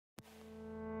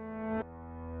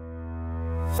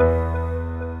So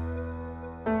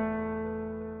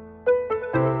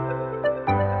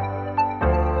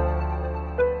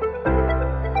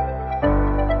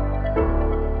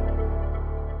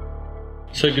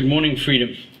good morning,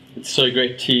 Freedom. It's so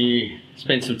great to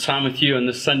spend some time with you on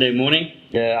this Sunday morning.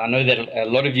 I know that a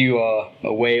lot of you are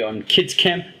away on kids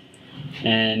camp,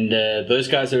 and those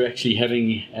guys are actually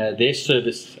having their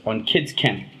service on kids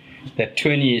camp that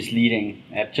Tony is leading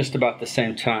at just about the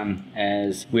same time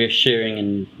as we're sharing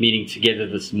and meeting together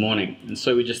this morning. And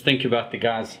so we just think about the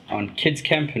guys on kids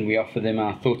camp and we offer them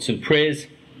our thoughts and prayers.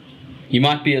 You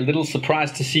might be a little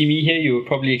surprised to see me here. You were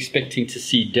probably expecting to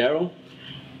see Daryl.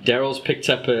 Daryl's picked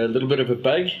up a little bit of a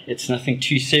bug. It's nothing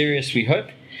too serious, we hope,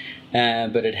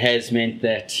 but it has meant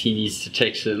that he needs to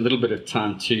take a little bit of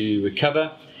time to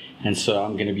recover, and so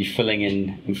I'm going to be filling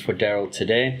in for Daryl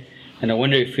today. And I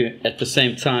wonder if at the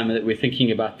same time that we're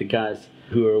thinking about the guys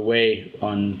who are away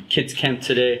on kids camp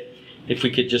today, if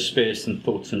we could just spare some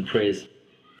thoughts and prayers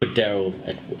for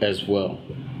Daryl as well.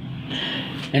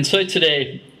 And so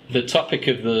today, the topic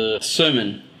of the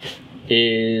sermon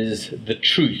is the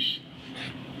truth.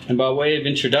 And by way of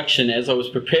introduction, as I was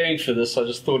preparing for this, I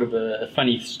just thought of a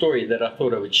funny story that I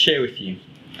thought I would share with you.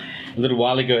 A little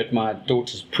while ago at my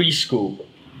daughter's preschool,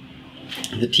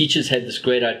 the teachers had this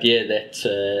great idea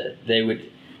that they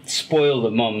would spoil the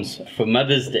moms for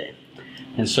Mother's Day.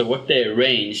 And so what they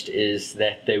arranged is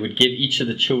that they would give each of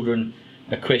the children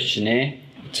a questionnaire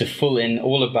to fill in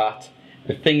all about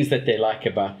the things that they like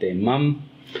about their mum.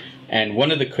 And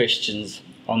one of the questions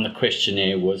on the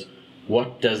questionnaire was,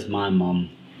 "What does my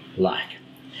mum like?"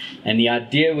 And the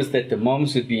idea was that the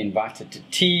moms would be invited to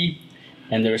tea,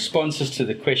 and the responses to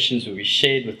the questions would be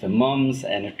shared with the moms,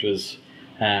 and it was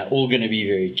all going to be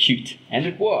very cute. And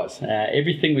it was.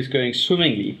 Everything was going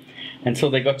swimmingly until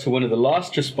they got to one of the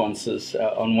last responses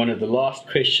on one of the last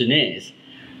questionnaires.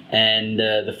 And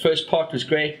the first part was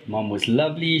great. Mom was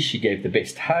lovely. She gave the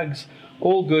best hugs.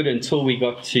 All good until we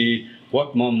got to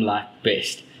what mom liked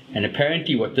best. And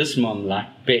apparently what this mom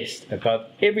liked best above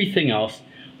everything else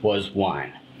was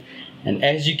wine. And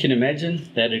as you can imagine,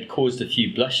 that had caused a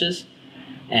few blushes,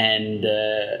 and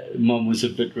mom was a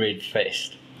bit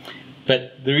red-faced.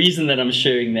 But the reason that I'm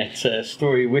sharing that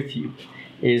story with you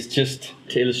is just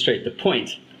to illustrate the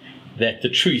point that the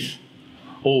truth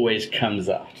always comes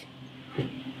out.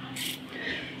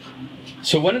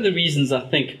 So one of the reasons I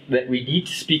think that we need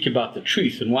to speak about the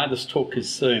truth and why this talk is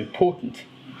so important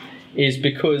is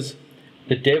because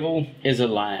the devil is a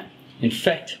liar. In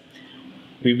fact,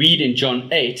 we read in John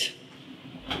 8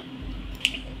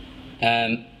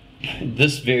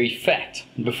 this very fact.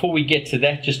 Before we get to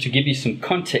that, just to give you some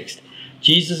context,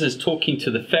 Jesus is talking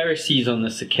to the Pharisees on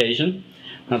this occasion.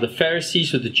 Now, the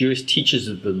Pharisees were the Jewish teachers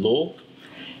of the law,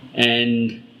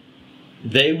 and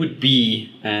they would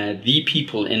be the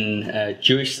people in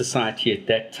Jewish society at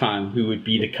that time who would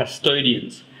be the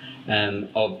custodians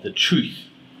of the truth.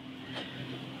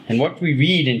 And what we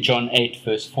read in John 8,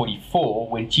 verse 44,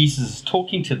 when Jesus is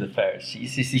talking to the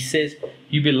Pharisees, is he says,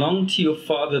 "You belong to your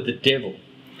father, the devil,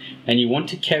 and you want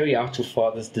to carry out your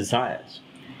father's desires.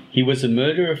 He was a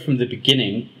murderer from the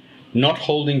beginning, not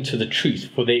holding to the truth,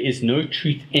 for there is no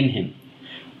truth in him.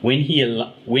 When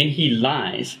he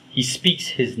lies, he speaks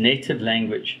his native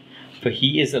language, for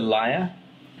he is a liar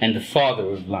and the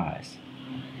father of lies."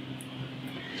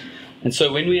 And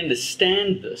so when we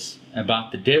understand this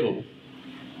about the devil,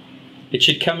 it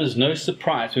should come as no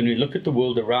surprise when we look at the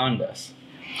world around us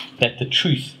that the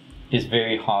truth is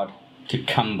very hard to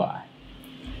come by.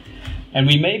 And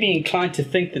we may be inclined to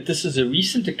think that this is a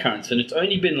recent occurrence, and it's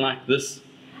only been like this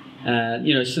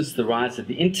since the rise of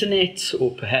the internet,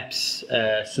 or perhaps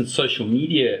since social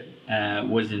media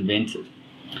was invented.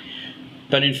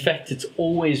 But in fact, it's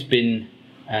always been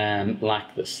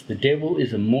like this. The devil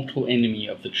is a mortal enemy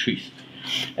of the truth.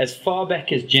 As far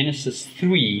back as Genesis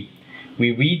 3,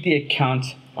 we read the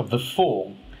account of the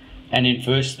fall, and in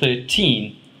verse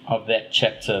 13 of that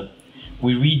chapter,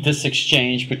 we read this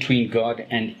exchange between God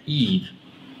and Eve.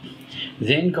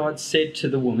 "Then God said to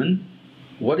the woman,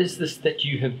 'What is this that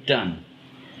you have done?'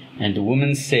 And the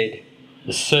woman said,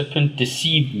 'The serpent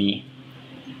deceived me,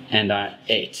 and I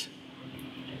ate.'"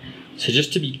 So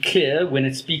just to be clear, when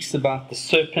it speaks about the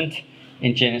serpent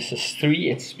in Genesis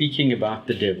 3, it's speaking about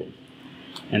the devil.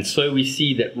 And so we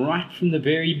see that right from the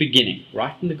very beginning,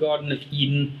 right in the Garden of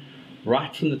Eden,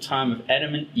 right from the time of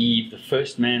Adam and Eve, the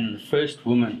first man and the first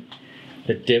woman,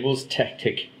 the devil's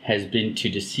tactic has been to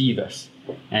deceive us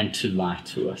and to lie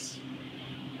to us.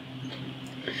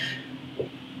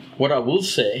 What I will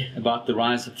say about the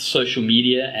rise of social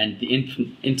media and the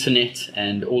internet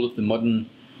and all of the modern,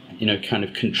 kind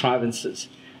of contrivances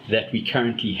that we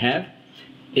currently have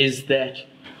is that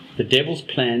the devil's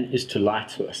plan is to lie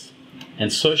to us.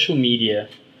 And social media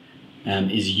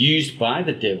is used by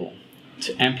the devil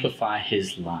to amplify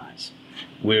his lies.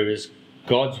 Whereas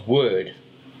God's word,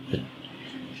 the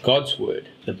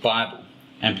Bible,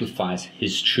 amplifies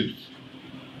his truth.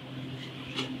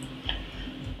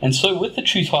 And so with the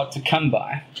truth hard to come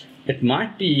by, it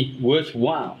might be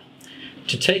worthwhile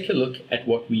to take a look at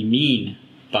what we mean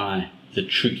by the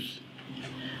truth.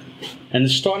 And the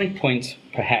starting point,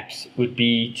 perhaps, would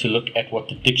be to look at what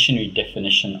the dictionary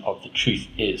definition of the truth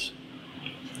is.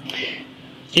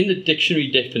 In the dictionary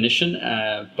definition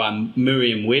by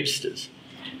Merriam-Webster's,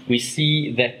 we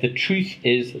see that the truth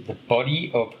is the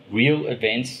body of real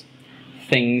events,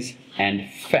 things, and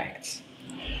facts.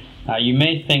 Now, you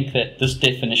may think that this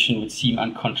definition would seem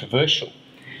uncontroversial,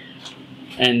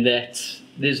 and that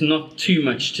there's not too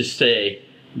much to say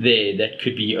there that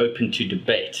could be open to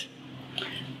debate.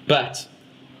 But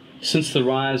since the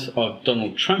rise of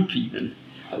Donald Trump even,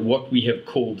 what we have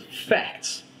called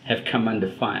facts have come under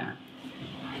fire.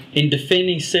 In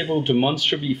defending several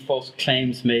demonstrably false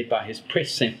claims made by his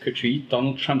press secretary,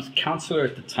 Donald Trump's counselor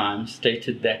at the time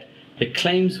stated that the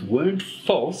claims weren't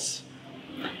false,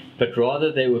 but rather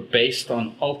they were based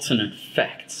on alternate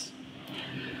facts.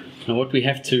 Now, what we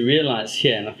have to realize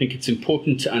here, and I think it's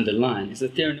important to underline, is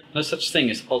that there are no such thing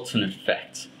as alternate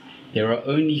facts. There are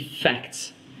only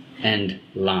facts and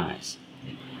lies.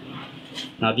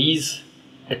 Now, these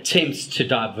attempts to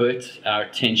divert our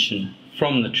attention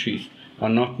from the truth are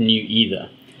not new either.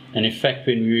 And in fact,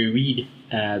 when we read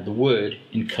the word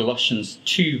in Colossians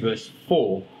 2 verse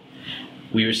 4,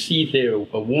 we receive there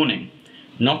a warning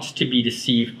not to be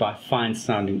deceived by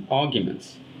fine-sounding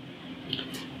arguments,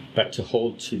 but to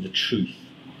hold to the truth.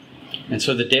 And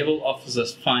so the devil offers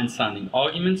us fine-sounding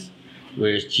arguments,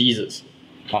 whereas Jesus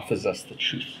offers us the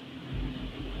truth.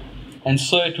 And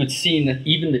so it would seem that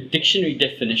even the dictionary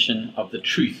definition of the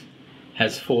truth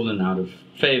has fallen out of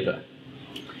favor.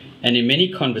 And in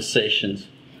many conversations,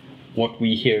 what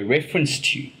we hear reference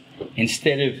to,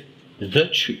 instead of the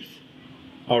truth,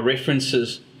 are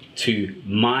references to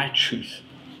my truth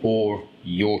or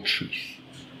your truth.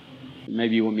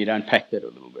 Maybe you want me to unpack that a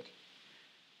little bit.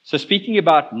 So speaking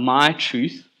about my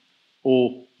truth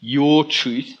or your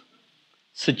truth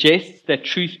suggests that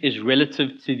truth is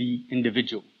relative to the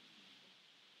individual.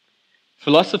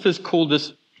 Philosophers call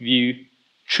this view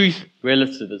truth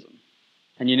relativism.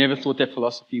 And you never thought that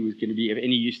philosophy was going to be of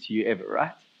any use to you ever,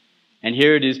 right? And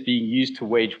here it is being used to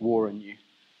wage war on you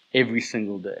every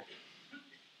single day.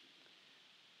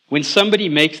 When somebody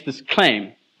makes this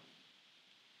claim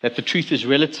that the truth is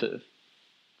relative,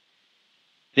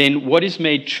 then what is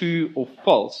made true or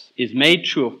false is made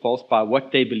true or false by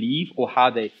what they believe or how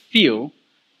they feel,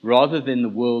 rather than the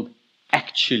world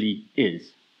actually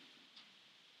is.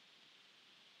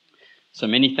 So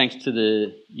many thanks to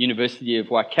the University of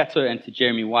Waikato and to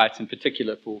Jeremy White in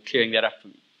particular for clearing that up for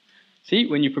me. See,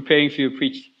 when you're preparing for your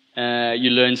preach, you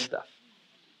learn stuff.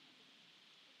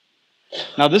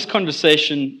 Now, this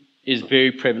conversation is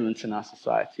very prevalent in our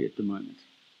society at the moment.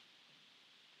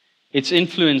 It's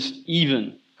influenced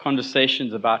even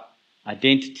conversations about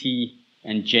identity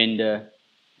and gender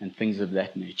and things of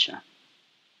that nature.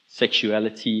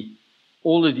 Sexuality,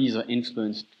 all of these are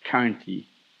influenced currently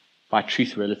by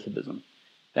truth relativism.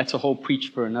 That's a whole preach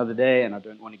for another day, and I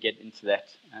don't want to get into that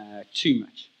too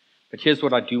much. But here's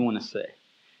what I do want to say,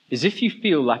 is if you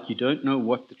feel like you don't know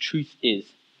what the truth is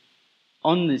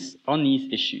on these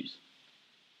issues,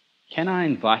 can I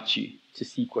invite you to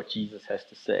seek what Jesus has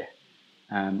to say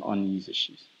on these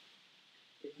issues?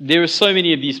 There are so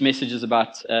many of these messages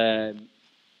about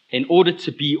in order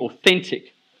to be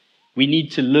authentic, we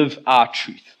need to live our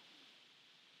truth.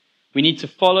 We need to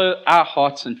follow our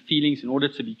hearts and feelings in order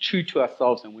to be true to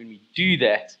ourselves. And when we do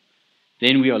that,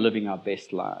 then we are living our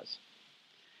best lives.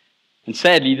 And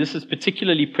sadly, this is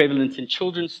particularly prevalent in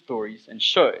children's stories and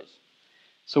shows.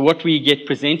 So what we get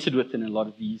presented with in a lot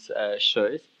of these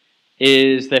shows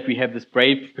is that we have this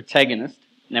brave protagonist.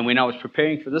 And when I was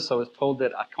preparing for this, I was told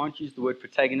that I can't use the word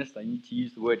protagonist. I need to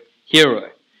use the word hero.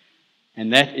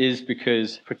 And that is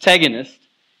because protagonist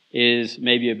is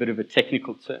maybe a bit of a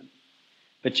technical term.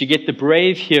 But you get the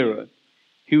brave hero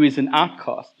who is an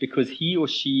outcast because he or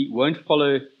she won't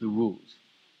follow the rules.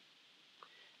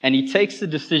 And he takes the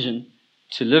decision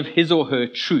to live his or her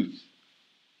truth.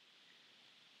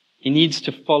 He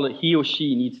or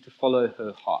she needs to follow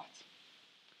her heart.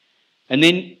 And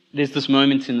then there's this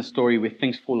moment in the story where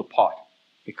things fall apart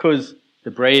because the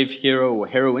brave hero or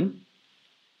heroine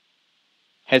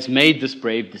has made this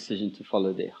brave decision to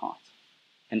follow their heart.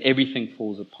 And everything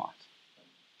falls apart.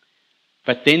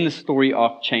 But then the story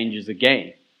arc changes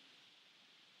again.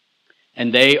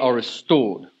 and they are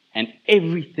restored, and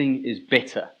everything is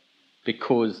better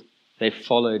because they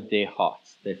followed their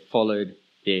hearts. They followed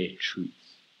their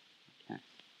truths. Okay.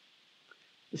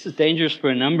 This is dangerous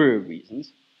for a number of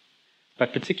reasons,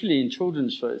 but particularly in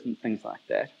children's shows and things like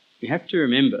that, we have to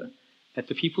remember that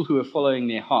the people who are following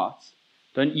their hearts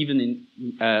don't even,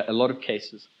 in a lot of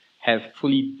cases, have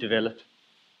fully developed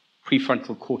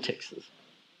prefrontal cortexes.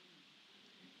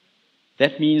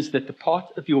 That means that the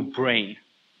part of your brain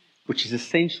which is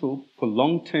essential for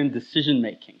long-term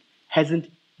decision-making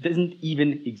doesn't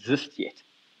even exist yet.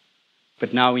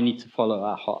 But now we need to follow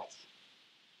our hearts.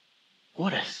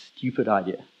 What a stupid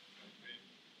idea.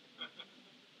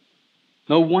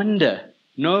 No wonder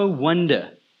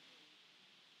the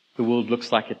world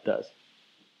looks like it does.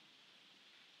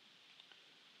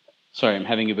 Sorry, I'm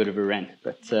having a bit of a rant,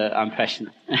 but I'm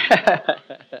passionate.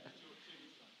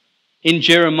 In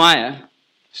Jeremiah,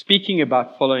 speaking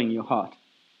about following your heart,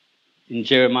 in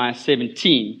Jeremiah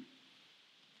 17,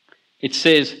 it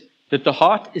says that the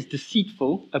heart is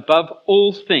deceitful above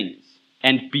all things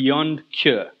and beyond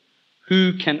cure.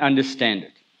 Who can understand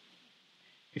it?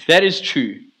 If that is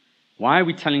true, why are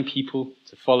we telling people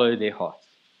to follow their hearts?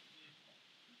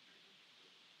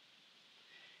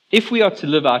 If we are to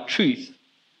live our truth,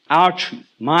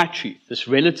 my truth, this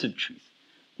relative truth,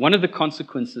 one of the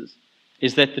consequences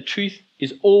is that the truth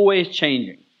is always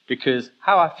changing, because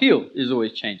how I feel is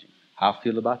always changing. How I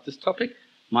feel about this topic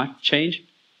might change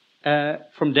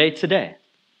from day to day.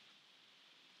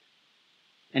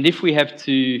 And if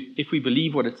we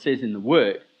believe what it says in the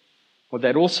Word, what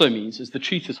that also means is the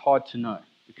truth is hard to know.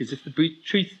 Because if the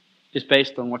truth is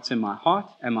based on what's in my heart,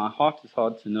 and my heart is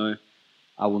hard to know,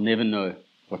 I will never know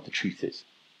what the truth is.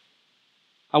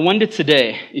 I wonder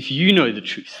today if you know the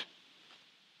truth.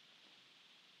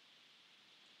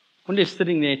 I wonder if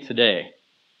sitting there today,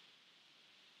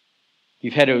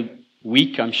 you've had a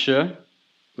week, I'm sure,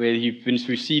 where you've been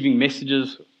receiving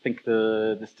messages. I think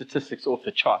the statistics off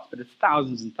the charts, but it's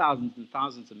thousands and thousands and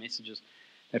thousands of messages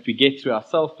that we get through our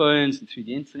cell phones and through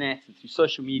the internet and through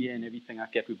social media and everything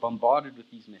like that. We're bombarded with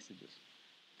these messages.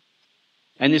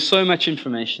 And there's so much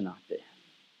information out there.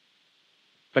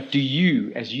 But do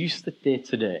you, as you sit there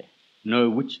today, know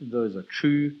which of those are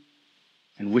true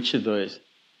and which of those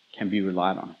can be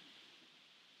relied on?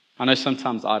 I know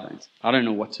sometimes I don't. I don't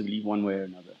know what to believe one way or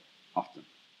another often.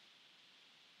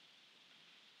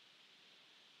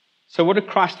 So what do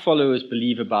Christ followers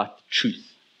believe about the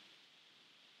truth?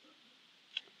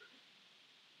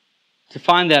 To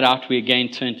find that out, we again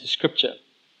turn to Scripture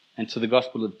and to the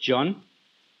Gospel of John.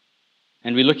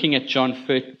 And we're looking at John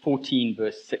 14,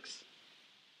 verse 6.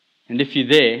 And if you're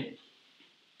there,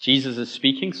 Jesus is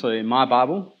speaking. So in my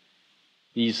Bible,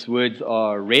 these words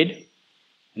are read.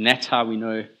 And that's how we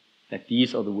know that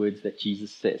these are the words that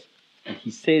Jesus says. And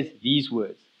he says these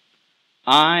words: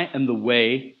 I am the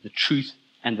way, the truth,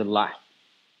 and the life.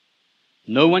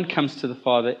 No one comes to the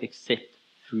Father except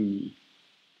through me.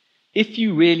 If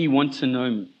you really want to know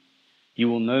me, you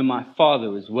will know my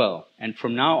Father as well. And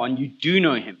from now on, you do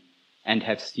know him and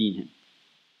have seen him.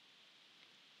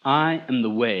 I am the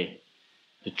way,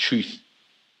 the truth,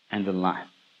 and the life.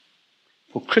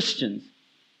 For Christians,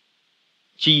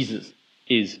 Jesus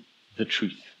is the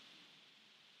truth.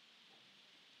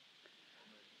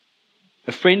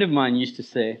 A friend of mine used to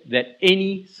say that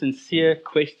any sincere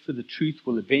quest for the truth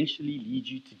will eventually lead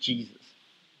you to Jesus.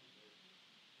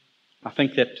 I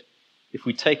think that if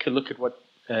we take a look at what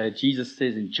Jesus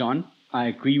says in John, I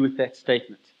agree with that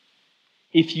statement.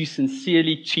 If you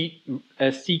sincerely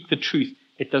seek the truth,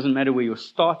 it doesn't matter where your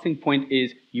starting point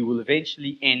is, you will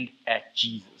eventually end at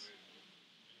Jesus.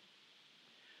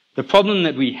 The problem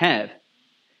that we have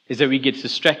is that we get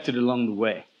distracted along the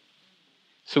way.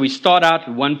 So we start out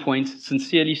at one point,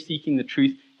 sincerely seeking the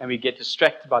truth, and we get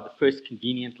distracted by the first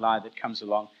convenient lie that comes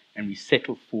along, and we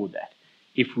settle for that.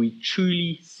 If we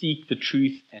truly seek the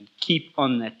truth and keep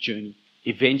on that journey,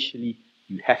 eventually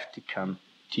you have to come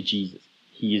to Jesus.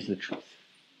 He is the truth.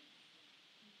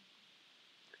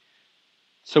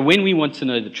 So when we want to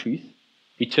know the truth,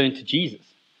 we turn to Jesus,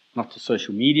 not to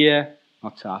social media,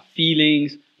 not to our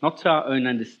feelings, not to our own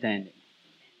understanding.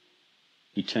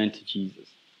 We turn to Jesus.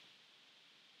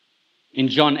 In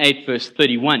John 8, verse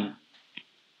 31,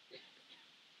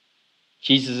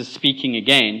 Jesus is speaking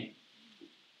again,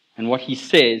 and what he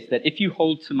says, that if you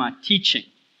hold to my teaching,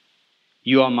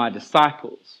 you are my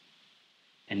disciples,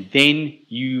 and then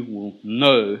you will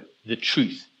know the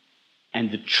truth, and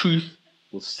the truth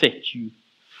will set you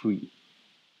free.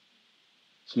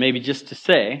 So maybe just to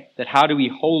say that, how do we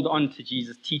hold on to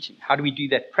Jesus' teaching? How do we do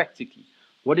that practically?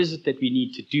 What is it that we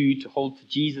need to do to hold to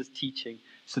Jesus' teaching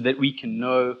so that we can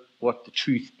know what the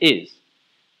truth is?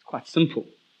 quite simple.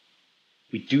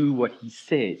 We do what he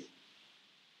says.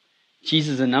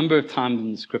 Jesus, a number of times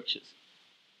in the scriptures,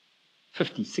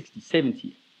 50, 60,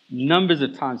 70, numbers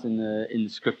of times in the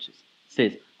scriptures,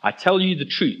 says, I tell you the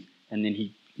truth, and then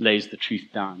he lays the truth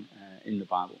down in the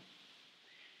Bible.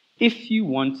 If you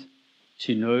want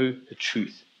to know the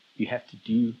truth, you have to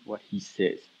do what he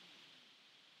says.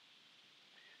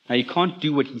 Now, you can't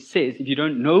do what he says if you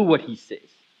don't know what he says.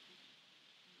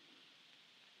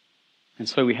 And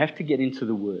so we have to get into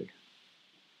the Word.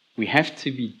 We have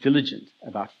to be diligent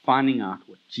about finding out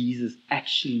what Jesus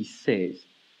actually says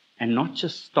and not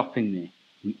just stopping there.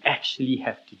 We actually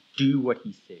have to do what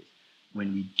he says.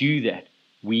 When we do that,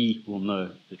 we will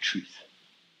know the truth.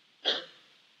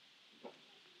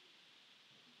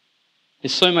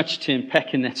 There's so much to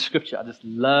unpack in that scripture. I just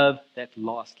love that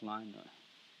last line though.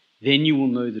 Then you will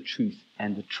know the truth,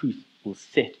 and the truth will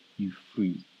set you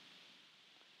free.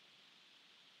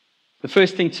 The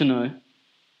first thing to know,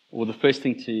 or the first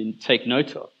thing to take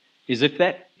note of, is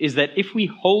that if we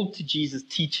hold to Jesus'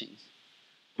 teachings,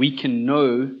 we can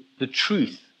know the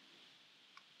truth.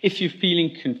 If you're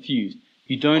feeling confused,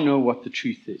 you don't know what the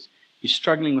truth is, you're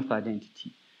struggling with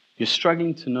identity, you're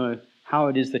struggling to know how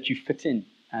it is that you fit in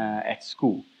at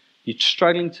school, you're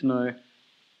struggling to know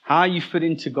how you fit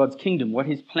into God's kingdom, what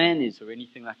his plan is, or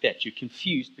anything like that, you're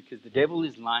confused because the devil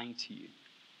is lying to you.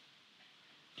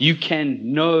 You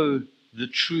can know the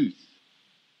truth.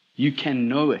 You can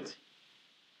know it.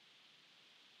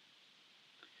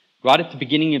 Right at the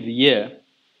beginning of the year,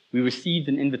 we received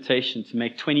an invitation to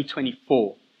make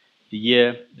 2024 the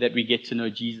year that we get to know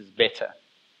Jesus better.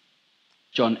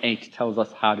 John 8 tells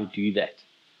us how to do that.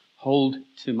 Hold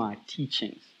to my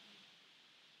teachings.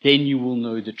 Then you will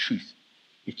know the truth.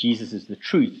 If Jesus is the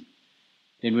truth,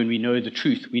 then when we know the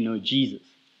truth, we know Jesus,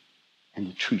 and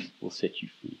the truth will set you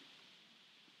free.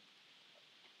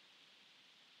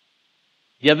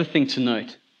 The other thing to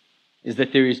note is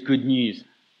that there is good news.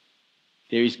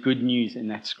 There is good news in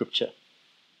that scripture.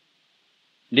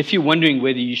 And if you're wondering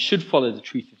whether you should follow the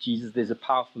truth of Jesus, there's a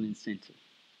powerful incentive.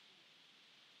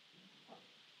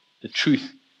 The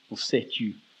truth will set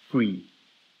you free.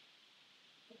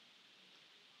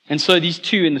 And so these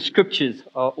two in the scriptures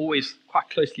are always quite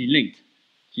closely linked.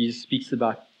 Jesus speaks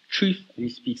about truth and he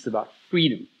speaks about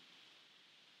freedom.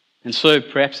 And so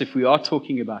perhaps if we are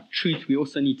talking about truth, we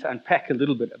also need to unpack a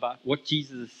little bit about what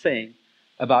Jesus is saying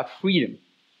about freedom.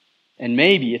 And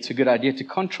maybe it's a good idea to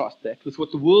contrast that with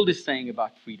what the world is saying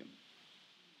about freedom.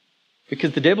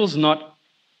 Because the devil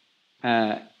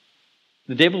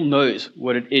knows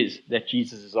what it is that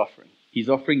Jesus is offering. He's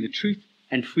offering the truth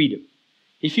and freedom.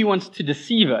 If he wants to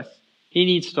deceive us, he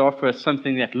needs to offer us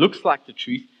something that looks like the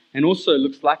truth and also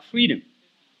looks like freedom.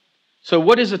 So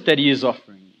what is it that he is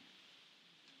offering you?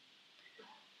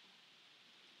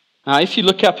 Now, if you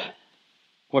look up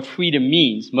what freedom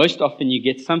means, most often you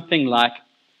get something like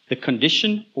the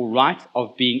condition or right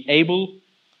of being able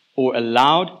or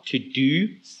allowed to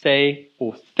do, say,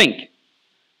 or think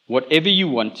whatever you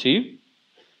want to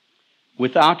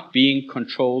without being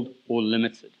controlled or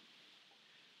limited.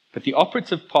 But the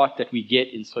operative part that we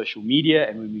get in social media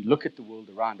and when we look at the world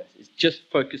around us is just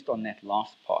focused on that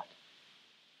last part.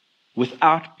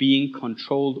 Without being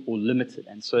controlled or limited.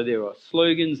 And so there are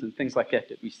slogans and things like that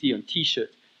that we see on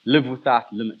t-shirts, live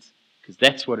without limits, because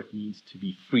that's what it means to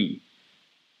be free.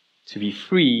 To be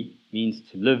free means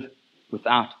to live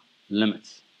without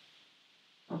limits.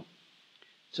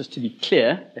 Just to be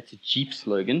clear, that's a Jeep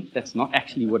slogan. That's not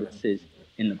actually what it says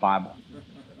in the Bible.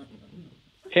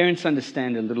 Parents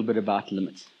understand a little bit about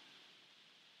limits.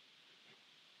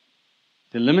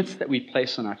 The limits that we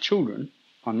place on our children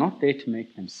are not there to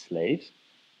make them slaves.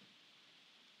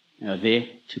 They are there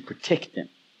to protect them.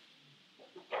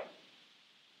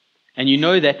 And you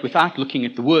know that without looking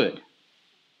at the Word.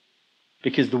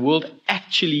 Because the world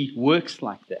actually works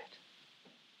like that.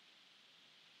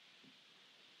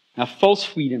 Now, false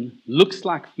freedom looks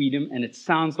like freedom, and it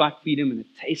sounds like freedom, and it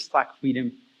tastes like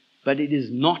freedom, but it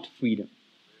is not freedom.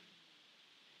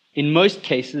 In most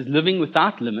cases, living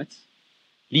without limits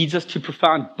leads us to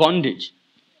profound bondage.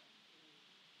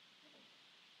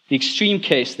 The extreme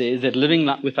case there is that living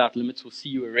without limits will see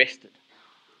you arrested.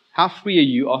 How free are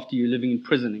you after you're living in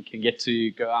prison and can get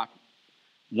to go out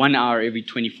 1 hour every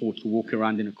 24 to walk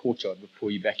around in a courtyard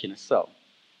before you're back in a cell?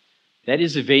 That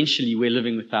is eventually where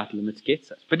living without limits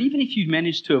gets us. But even if you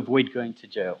manage to avoid going to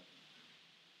jail,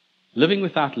 living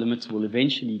without limits will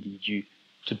eventually lead you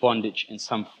to bondage in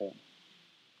some form.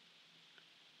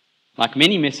 Like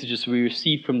many messages we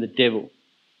receive from the devil,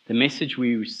 the message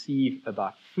we receive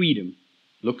about freedom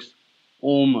looks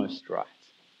almost right.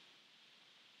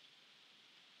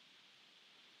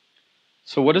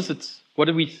 So what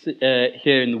do we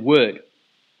hear in the Word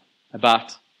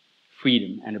about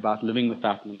freedom and about living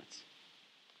without limits?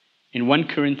 In 1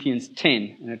 Corinthians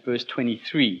 10 and at verse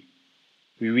 23,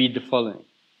 we read the following.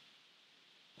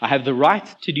 I have the right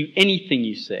to do anything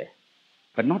you say,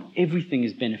 but not everything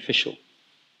is beneficial.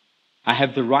 I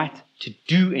have the right to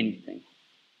do anything,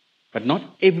 but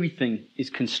not everything is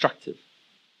constructive.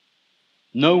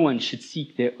 No one should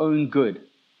seek their own good,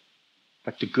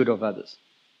 but the good of others.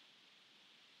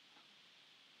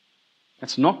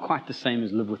 That's not quite the same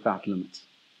as live without limits.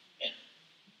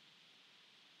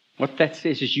 What that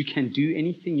says is you can do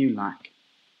anything you like,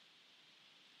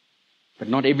 but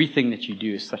not everything that you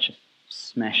do is such a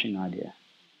smashing idea.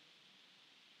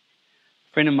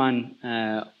 A friend of mine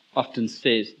often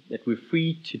says that we're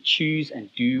free to choose and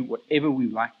do whatever we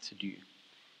like to do,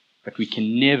 but we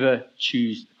can never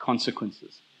choose the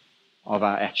consequences of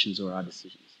our actions or our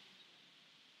decisions.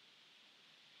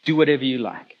 Do whatever you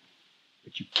like,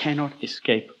 but you cannot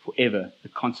escape forever the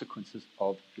consequences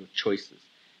of your choices.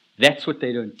 That's what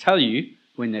they don't tell you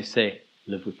when they say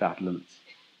live without limits.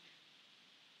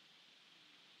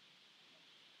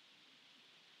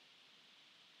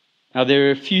 Now, there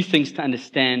are a few things to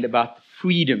understand about the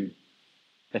freedom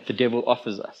that the devil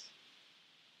offers us.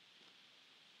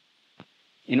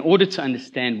 In order to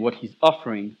understand what he's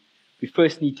offering, we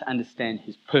first need to understand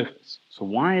his purpose. So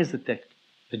why is it that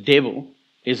the devil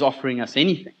is offering us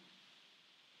anything?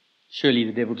 Surely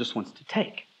the devil just wants to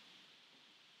take.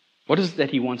 What is it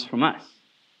that he wants from us?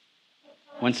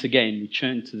 Once again, we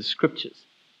turn to the scriptures,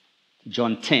 to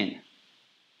John 10.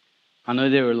 I know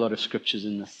there are a lot of scriptures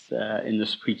in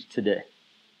this preach today.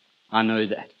 I know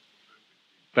that.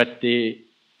 But there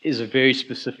is a very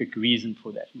specific reason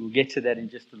for that. We'll get to that in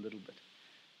just a little bit.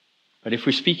 But if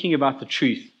we're speaking about the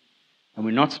truth, and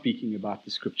we're not speaking about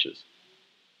the scriptures,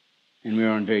 and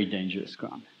we're on very dangerous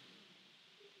ground.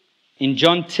 In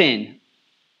John 10,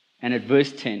 and at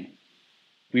verse 10,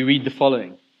 we read the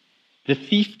following. The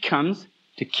thief comes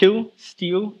to kill,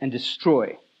 steal, and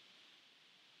destroy.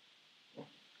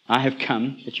 I have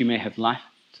come that you may have life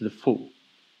to the full.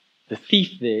 The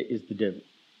thief there is the devil.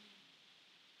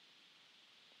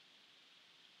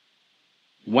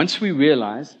 Once we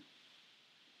realize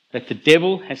that the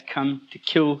devil has come to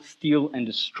kill, steal, and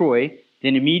destroy,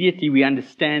 then immediately we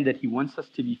understand that he wants us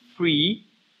to be free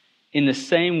in the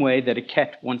same way that a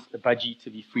cat wants a budgie to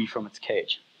be free from its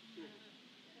cage.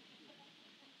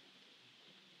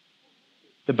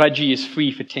 The budgie is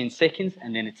free for 10 seconds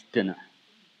and then it's dinner.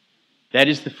 That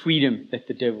is the freedom that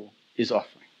the devil is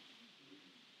offering.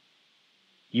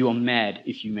 You are mad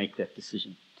if you make that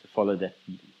decision to follow that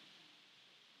freedom.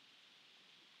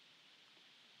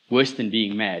 Worse than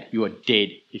being mad, you are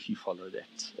dead if you follow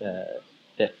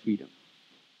that freedom.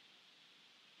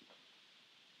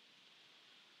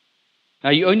 Now,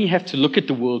 you only have to look at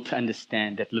the world to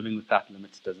understand that living without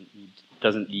limits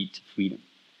doesn't lead to freedom.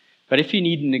 But if you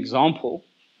need an example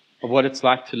of what it's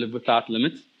like to live without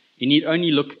limits, you need only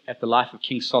look at the life of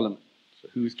King Solomon. So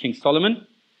who is King Solomon?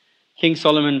 King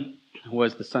Solomon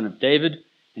was the son of David,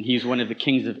 and he was one of the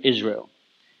kings of Israel.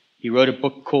 He wrote a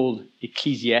book called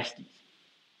Ecclesiastes.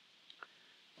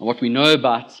 And what we know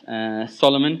about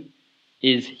Solomon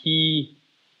is he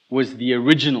was the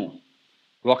original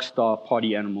rock star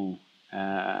party animal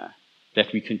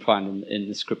that we can find in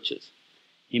the scriptures.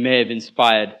 He may have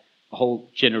inspired a whole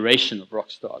generation of rock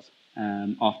stars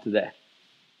after that.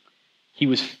 He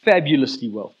was fabulously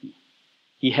wealthy.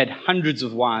 He had hundreds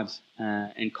of wives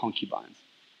and concubines.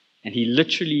 And he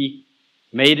literally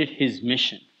made it his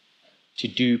mission to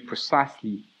do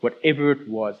precisely whatever it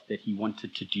was that he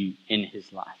wanted to do in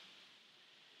his life.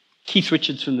 Keith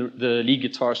Richards, from the lead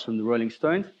guitarist from the Rolling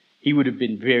Stones, he would have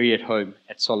been very at home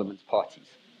at Solomon's parties.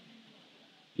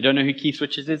 You don't know who Keith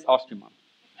Richards is? Ask your mom.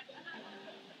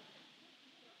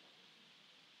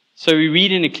 So we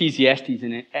read in Ecclesiastes,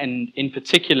 and in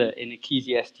particular in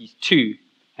Ecclesiastes 2,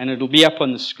 and it'll be up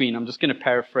on the screen. I'm just going to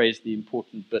paraphrase the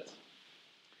important bits.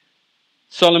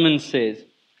 Solomon says,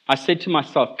 I said to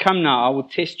myself, come now, I will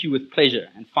test you with pleasure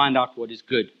and find out what is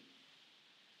good.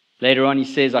 Later on he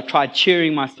says, I tried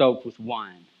cheering myself with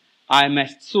wine. I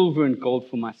amassed silver and gold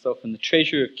for myself and the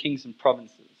treasure of kings and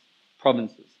provinces.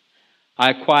 I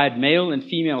acquired male and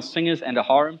female singers and a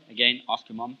harem. Again, ask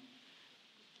your mom.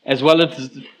 As well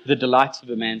as the delights of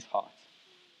a man's heart.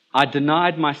 I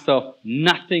denied myself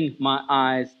nothing my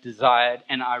eyes desired,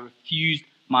 and I refused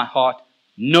my heart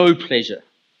no pleasure.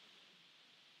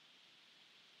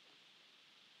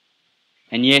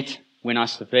 And yet, when I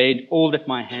surveyed all that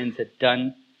my hands had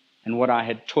done and what I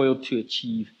had toiled to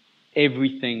achieve,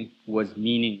 everything was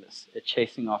meaningless, a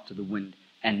chasing after the wind,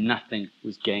 and nothing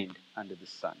was gained under the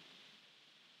sun.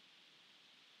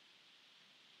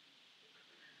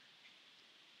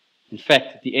 In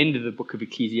fact, at the end of the book of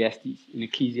Ecclesiastes, in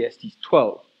Ecclesiastes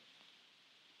 12,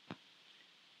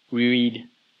 we read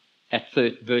at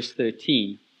verse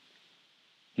 13,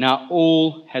 "Now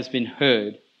all has been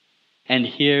heard, and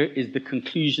here is the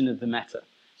conclusion of the matter."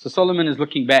 So Solomon is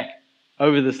looking back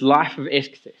over this life of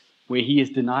excess, where he has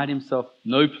denied himself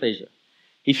no pleasure.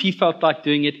 If he felt like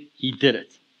doing it, he did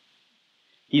it.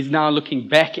 He's now looking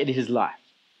back at his life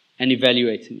and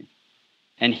evaluating it.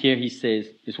 And here he says,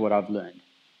 is what I've learned.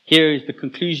 Here is the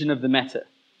conclusion of the matter.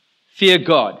 Fear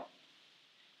God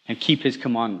and keep his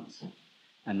commandments.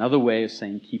 Another way of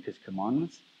saying keep his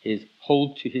commandments is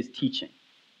hold to his teaching.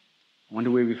 I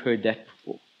wonder where we've heard that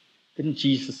before. Didn't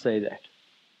Jesus say that?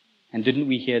 And didn't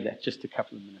we hear that just a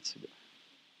couple of minutes ago?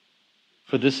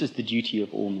 For this is the duty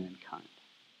of all mankind.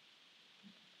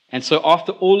 And so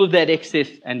after all of that excess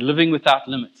and living without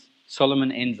limits,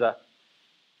 Solomon ends up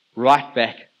right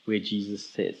back where Jesus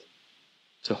says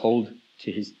to hold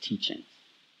to his teachings.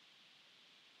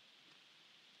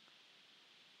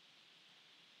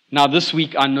 Now this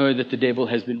week I know that the devil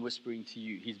has been whispering to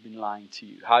you. He's been lying to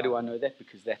you. How do I know that?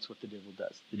 Because that's what the devil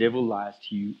does. The devil lies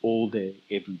to you all day,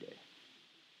 every day.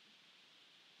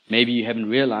 Maybe you haven't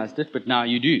realized it, but now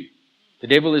you do. The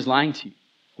devil is lying to you.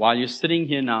 While you're sitting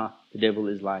here now, the devil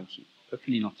is lying to you.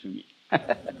 Hopefully not through me.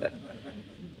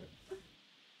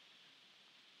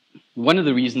 One of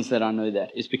the reasons that I know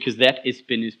that is because that has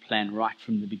been his plan right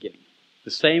from the beginning.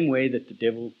 The same way that the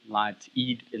devil lied to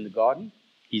Eve in the garden,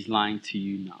 he's lying to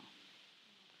you now.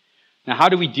 Now, how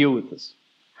do we deal with this?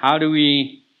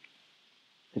 The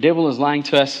devil is lying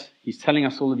to us. He's telling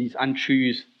us all of these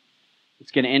untruths.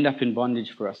 It's going to end up in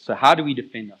bondage for us. So how do we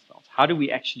defend ourselves? How do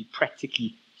we actually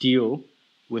practically deal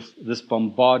with this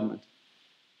bombardment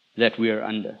that we are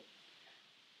under?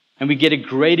 And we get a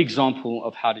great example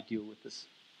of how to deal with this,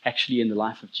 actually in the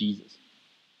life of Jesus.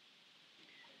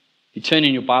 If you turn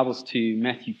in your Bibles to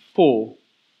Matthew 4,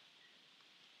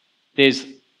 there's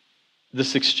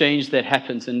this exchange that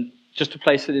happens. And just to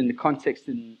place it in the context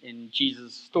in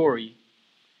Jesus' story,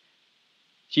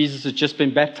 Jesus has just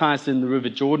been baptized in the River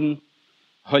Jordan.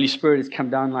 The Holy Spirit has come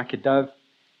down like a dove,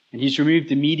 and he's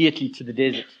removed immediately to the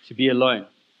desert to be alone.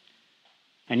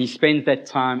 And he spends that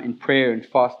time in prayer and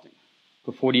fasting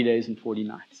for 40 days and 40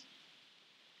 nights.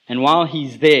 And while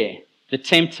he's there, the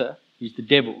tempter, who's the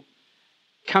devil,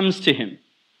 comes to him.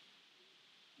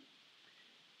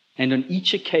 And on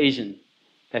each occasion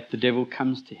that the devil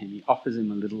comes to him, he offers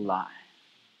him a little lie.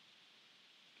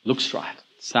 Looks right,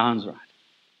 sounds right.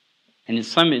 And in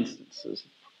some instances,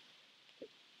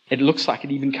 it looks like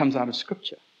it even comes out of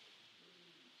Scripture.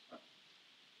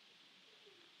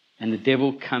 And the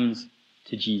devil comes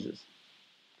to Jesus.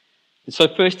 And so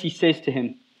first he says to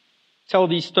him, "Tell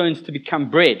these stones to become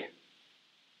bread."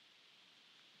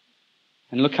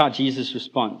 And look how Jesus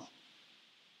responds.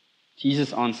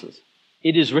 Jesus answers,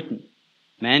 "It is written,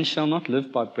 man shall not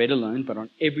live by bread alone, but on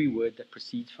every word that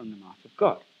proceeds from the mouth of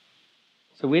God."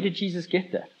 So where did Jesus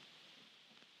get that?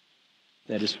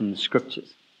 That is from the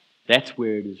Scriptures. That's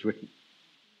where it is written.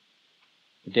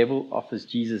 The devil offers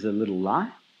Jesus a little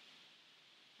lie,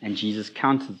 and Jesus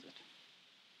counters it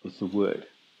with the word.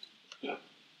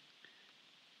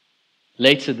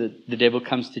 Later, the devil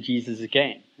comes to Jesus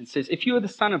again and says, "If you are the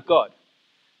Son of God,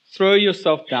 throw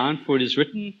yourself down, for it is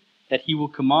written that he will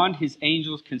command his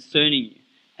angels concerning you,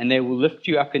 and they will lift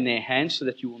you up in their hands so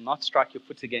that you will not strike your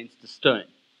foot against a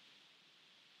stone."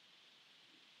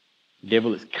 The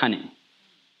devil is cunning.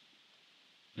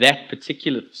 That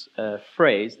particular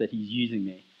phrase that he's using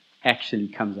there actually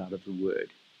comes out of the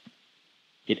Word.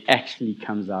 It actually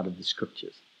comes out of the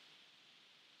Scriptures.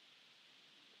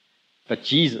 But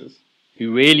Jesus,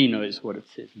 who really knows what it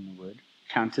says in the Word,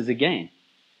 counters again.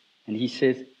 And he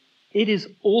says, "It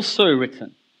is also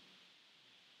written,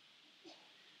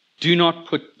 do not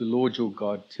put the Lord your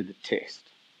God to the test."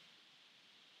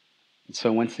 And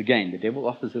so once again, the devil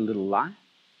offers a little lie,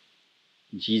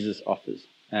 and Jesus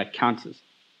counters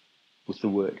with the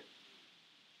word.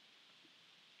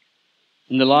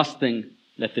 And the last thing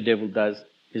that the devil does,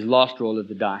 his last roll of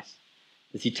the dice,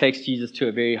 is he takes Jesus to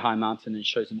a very high mountain and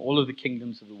shows him all of the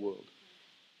kingdoms of the world.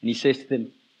 And he says to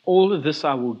them, "All of this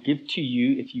I will give to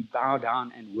you if you bow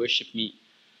down and worship me."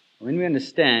 When we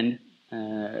understand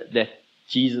that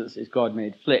Jesus is God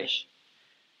made flesh,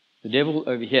 the devil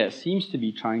over here seems to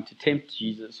be trying to tempt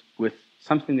Jesus with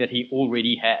something that he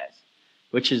already has,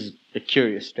 which is a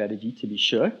curious strategy to be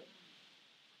sure.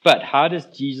 But how does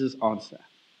Jesus answer?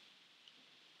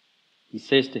 He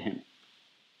says to him,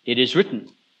 "It is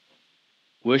written,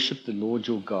 worship the Lord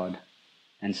your God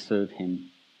and serve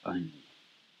him only."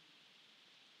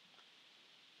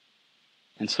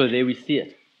 And so there we see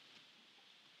it.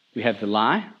 We have the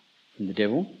lie, from the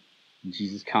devil, and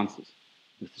Jesus counters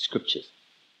with the scriptures.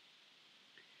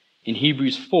 In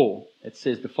Hebrews 4, it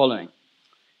says the following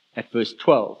at verse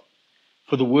 12.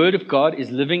 For the word of God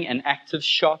is living and active,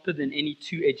 sharper than any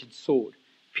two-edged sword,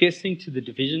 piercing to the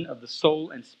division of the soul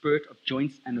and spirit, of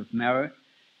joints and of marrow,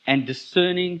 and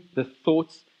discerning the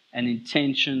thoughts and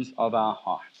intentions of our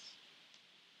hearts.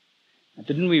 Now,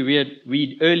 didn't we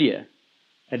read earlier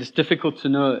that it's difficult to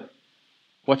know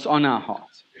what's on our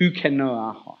hearts? Who can know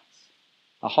our hearts?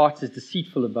 Our hearts is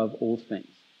deceitful above all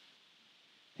things.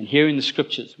 And here in the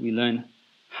scriptures, we learn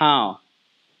how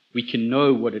we can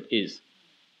know what it is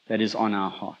that is on our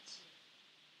hearts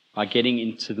by getting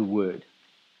into the Word.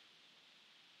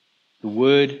 The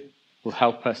Word will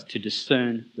help us to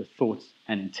discern the thoughts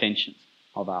and intentions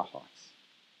of our hearts.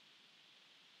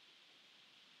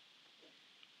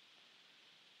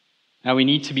 Now we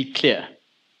need to be clear.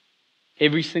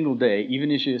 Every single day, even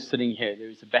as you're sitting here, there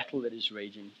is a battle that is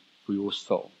raging for your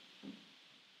soul.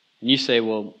 And you say,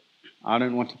 well, I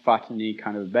don't want to fight any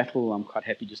kind of battle. I'm quite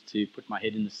happy just to put my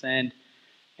head in the sand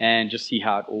and just see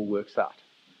how it all works out.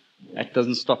 That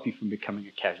doesn't stop you from becoming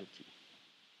a casualty.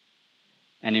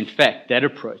 And in fact, that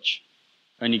approach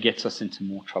only gets us into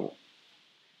more trouble.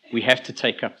 We have to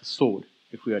take up the sword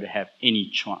if we are to have any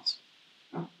chance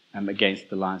against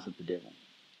the lies of the devil.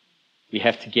 We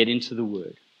have to get into the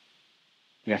Word.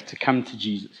 We have to come to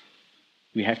Jesus.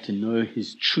 We have to know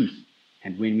His truth.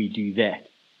 And when we do that,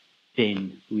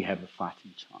 then we have a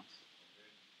fighting chance.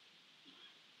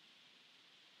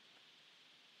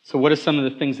 So what are some of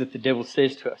the things that the devil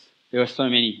says to us? There are so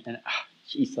many. And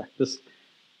like this,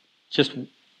 just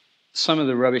some of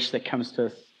the rubbish that comes to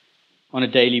us on a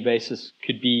daily basis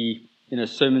could be,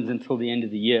 sermons until the end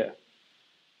of the year.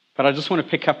 But I just want to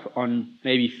pick up on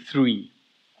maybe 3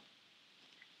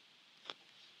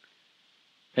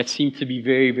 that seem to be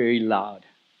very, very loud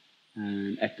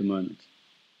at the moment.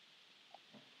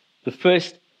 The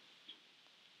first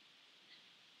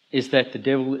is that the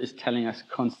devil is telling us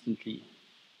constantly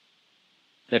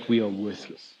that we are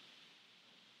worthless.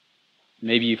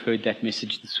 Maybe you've heard that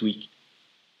message this week.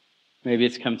 Maybe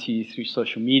it's come to you through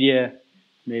social media.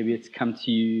 Maybe it's come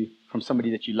to you from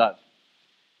somebody that you love.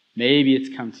 Maybe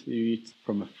it's come to you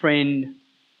from a friend.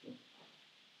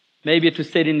 Maybe it was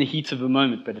said in the heat of a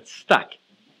moment, but it's stuck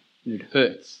and it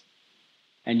hurts.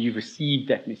 And you've received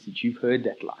that message. You've heard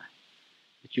that lie,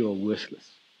 that you are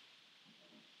worthless.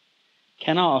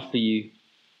 Can I offer you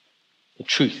the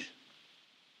truth?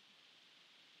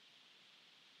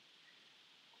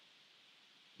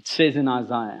 It says in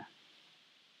Isaiah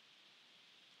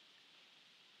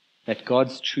that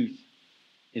God's truth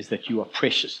is that you are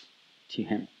precious to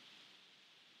Him.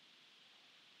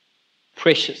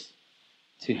 Precious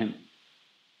to Him.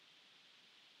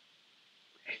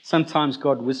 Sometimes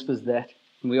God whispers that,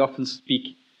 and we often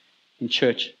speak in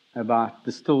church about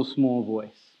the still small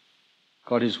voice.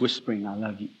 God is whispering, I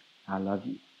love you, I love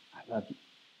you, I love you.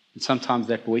 And sometimes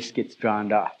that voice gets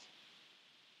drowned out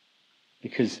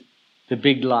because the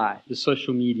big lie, the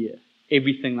social media,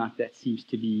 everything like that seems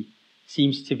to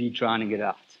be drowning it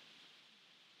out.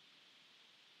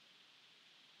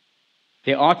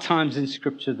 There are times in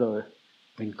Scripture, though,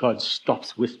 when God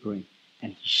stops whispering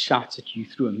and He shouts at you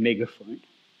through a megaphone.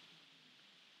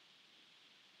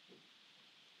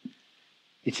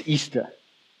 It's Easter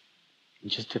in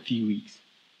just a few weeks.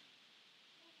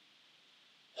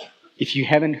 If you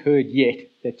haven't heard yet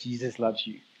that Jesus loves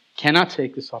you, can I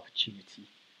take this opportunity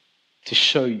to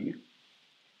show you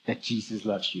that Jesus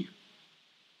loves you?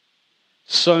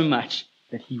 So much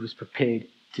that He was prepared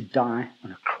to die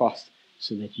on a cross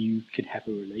so that you could have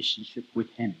a relationship with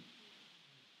Him.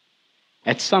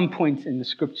 At some point in the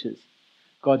Scriptures,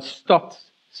 God stopped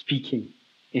speaking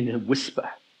in a whisper.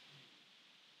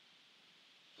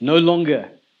 No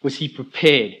longer was He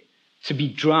prepared to be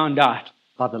drowned out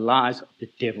by the lies of the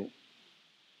devil.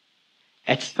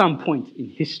 At some point in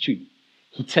history,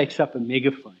 He takes up a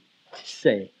megaphone to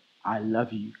say, I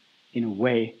love you, in a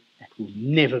way that will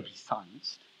never be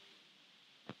silenced.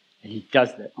 And He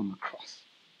does that on the cross.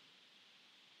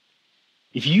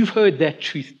 If you've heard that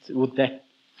truth, or that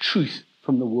truth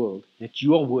from the world, that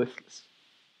you are worthless,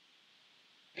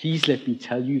 please let me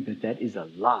tell you that that is a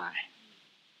lie.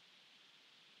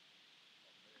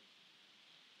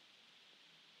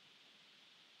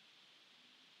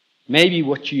 Maybe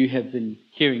what you have been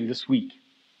hearing this week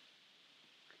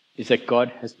is that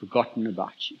God has forgotten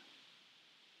about you.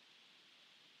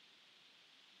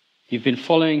 You've been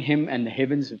following Him and the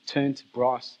heavens have turned to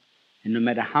brass, and no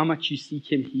matter how much you seek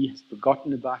Him, He has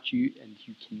forgotten about you and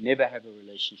you can never have a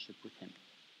relationship with Him.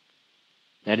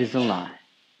 That is a lie.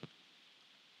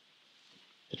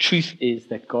 The truth is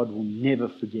that God will never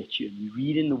forget you. And we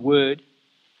read in the Word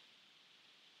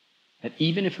that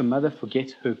even if a mother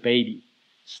forgets her baby,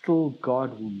 still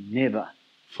God will never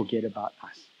forget about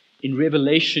us. In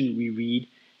Revelation, we read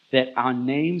that our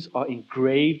names are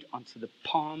engraved onto the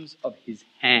palms of his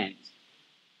hands.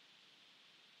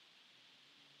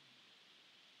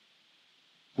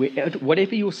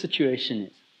 Whatever your situation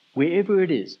is, wherever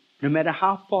it is, no matter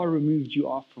how far removed you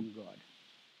are from God,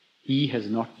 he has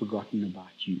not forgotten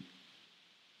about you.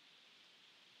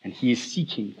 And he is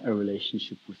seeking a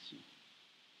relationship with you.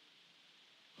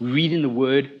 We read in the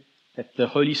Word that the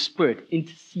Holy Spirit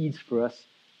intercedes for us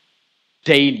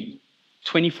daily,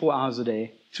 24 hours a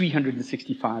day,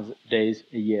 365 days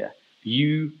a year.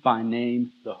 You, by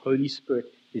name, the Holy Spirit,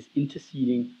 is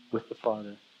interceding with the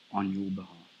Father on your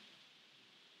behalf.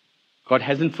 God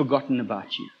hasn't forgotten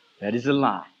about you. That is a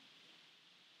lie.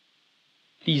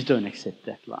 Please don't accept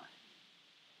that lie.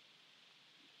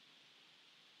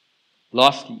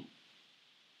 Lastly,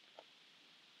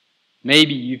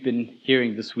 maybe you've been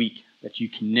hearing this week that you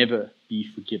can never be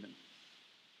forgiven.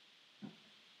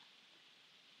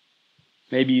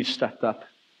 Maybe you've stuffed up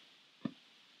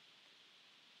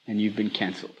and you've been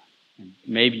cancelled. And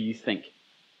maybe you think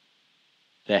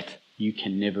that you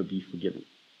can never be forgiven.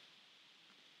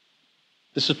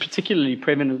 This is particularly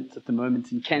prevalent at the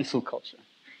moment in cancel culture.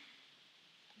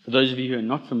 For those of you who are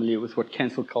not familiar with what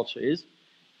cancel culture is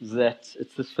that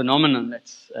it's this phenomenon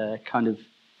that's kind of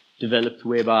developed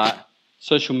whereby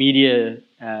social media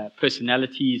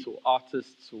personalities or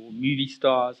artists or movie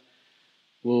stars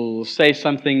will say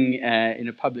something in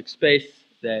a public space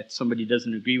that somebody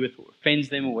doesn't agree with or offends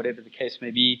them or whatever the case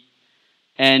may be.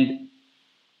 And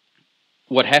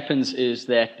what happens is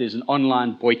that there's an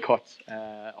online boycott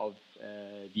of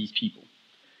these people.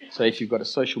 So if you've got a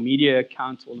social media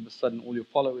account, all of a sudden all your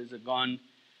followers are gone.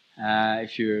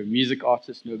 If you're a music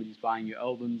artist, nobody's buying your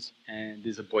albums, and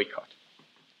there's a boycott,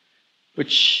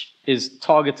 which is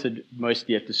targeted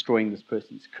mostly at destroying this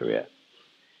person's career.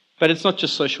 But it's not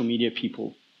just social media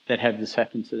people that have this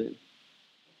happen to them.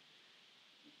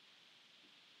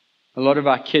 A lot of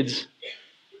our kids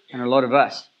and a lot of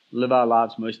us live our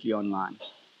lives mostly online.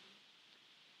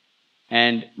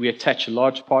 And we attach a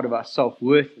large part of our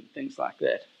self-worth and things like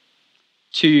that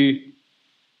to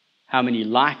how many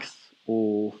likes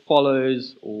or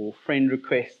follows or friend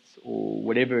requests or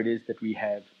whatever it is that we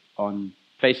have on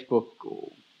Facebook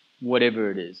or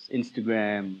whatever it is,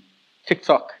 Instagram,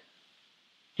 TikTok.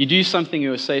 You do something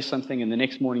or say something, and the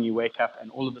next morning you wake up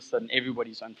and all of a sudden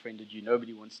everybody's unfriended you.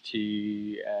 Nobody wants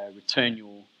to return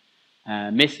your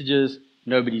messages.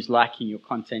 Nobody's liking your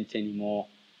content anymore.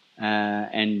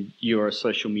 And you're a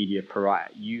social media pariah.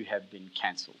 You have been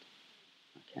cancelled.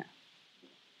 Okay.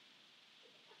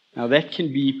 Now that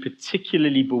can be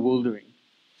particularly bewildering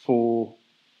for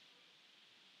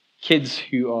kids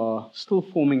who are still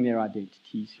forming their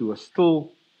identities, who are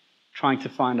still trying to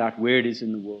find out where it is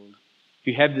in the world,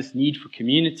 who have this need for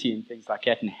community and things like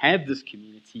that, and have this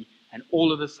community, and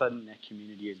all of a sudden that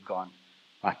community is gone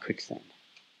like quicksand.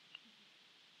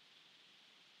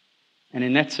 And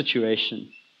in that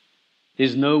situation,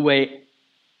 there's no way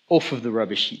off of the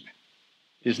rubbish heap.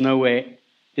 There's no way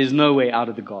out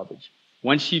of the garbage.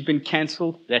 Once you've been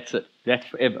cancelled, that's it. That's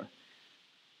forever.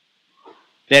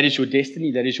 That is your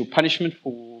destiny. That is your punishment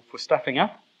for stuffing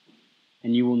up.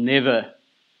 And you will never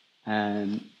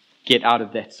get out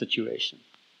of that situation.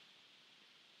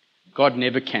 God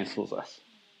never cancels us.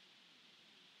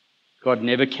 God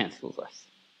never cancels us.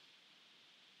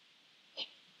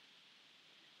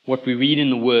 What we read in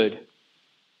the Word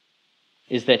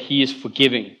is that He is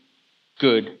forgiving,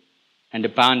 good, and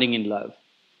abounding in love.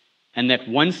 And that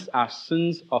once our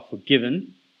sins are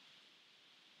forgiven,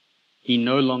 He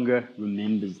no longer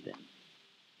remembers them.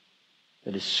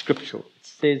 That is scriptural. It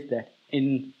says that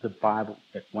in the Bible,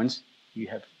 that once you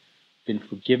have been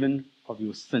forgiven of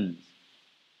your sins,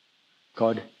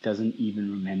 God doesn't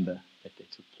even remember that they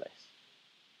took place.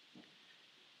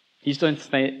 Please don't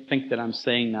think that I'm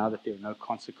saying now that there are no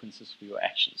consequences for your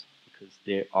actions, because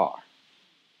there are.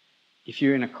 If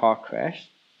you're in a car crash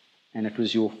and it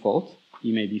was your fault,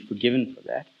 you may be forgiven for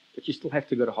that, but you still have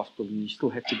to go to hospital and you still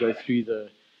have to go through the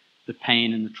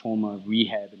pain and the trauma of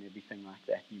rehab and everything like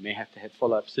that. You may have to have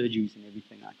follow-up surgeries and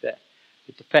everything like that.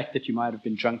 But the fact that you might have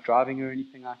been drunk driving or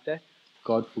anything like that,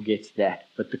 God forgets that.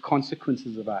 But the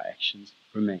consequences of our actions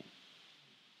remain.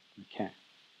 Okay.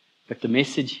 But the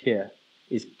message here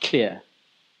is clear.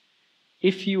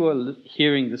 If you are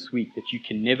hearing this week that you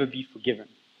can never be forgiven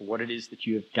for what it is that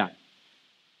you have done,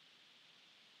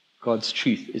 God's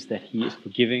truth is that He is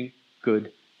forgiving,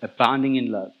 good, abounding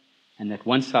in love, and that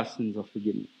once our sins are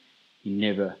forgiven, He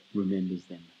never remembers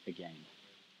them again.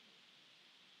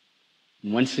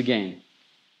 And once again,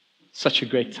 such a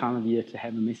great time of year to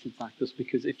have a message like this,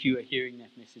 because if you are hearing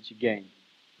that message again,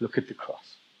 look at the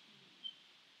cross.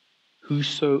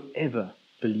 Whosoever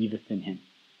believeth in him.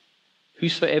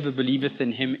 Whosoever believeth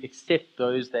in him, except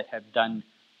those that have done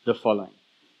the following,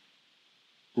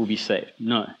 will be saved.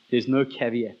 No, there's no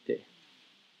caveat there.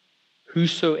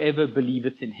 Whosoever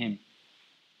believeth in him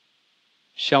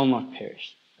shall not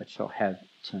perish, but shall have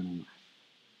eternal life.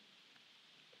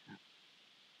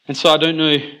 And so I don't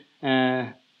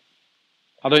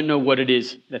know what it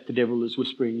is that the devil is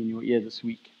whispering in your ear this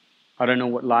week. I don't know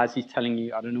what lies he's telling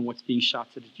you. I don't know what's being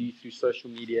shouted at you through social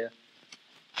media.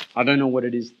 I don't know what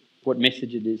it is, what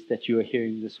message it is that you are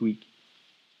hearing this week.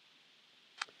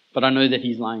 But I know that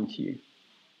he's lying to you.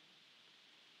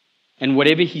 And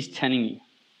whatever he's telling you,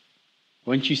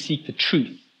 won't you seek the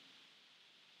truth?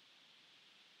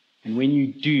 And when you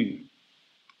do,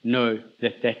 know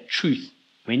that that truth,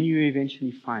 when you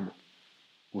eventually find it,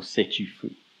 will set you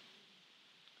free.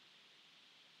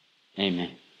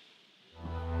 Amen.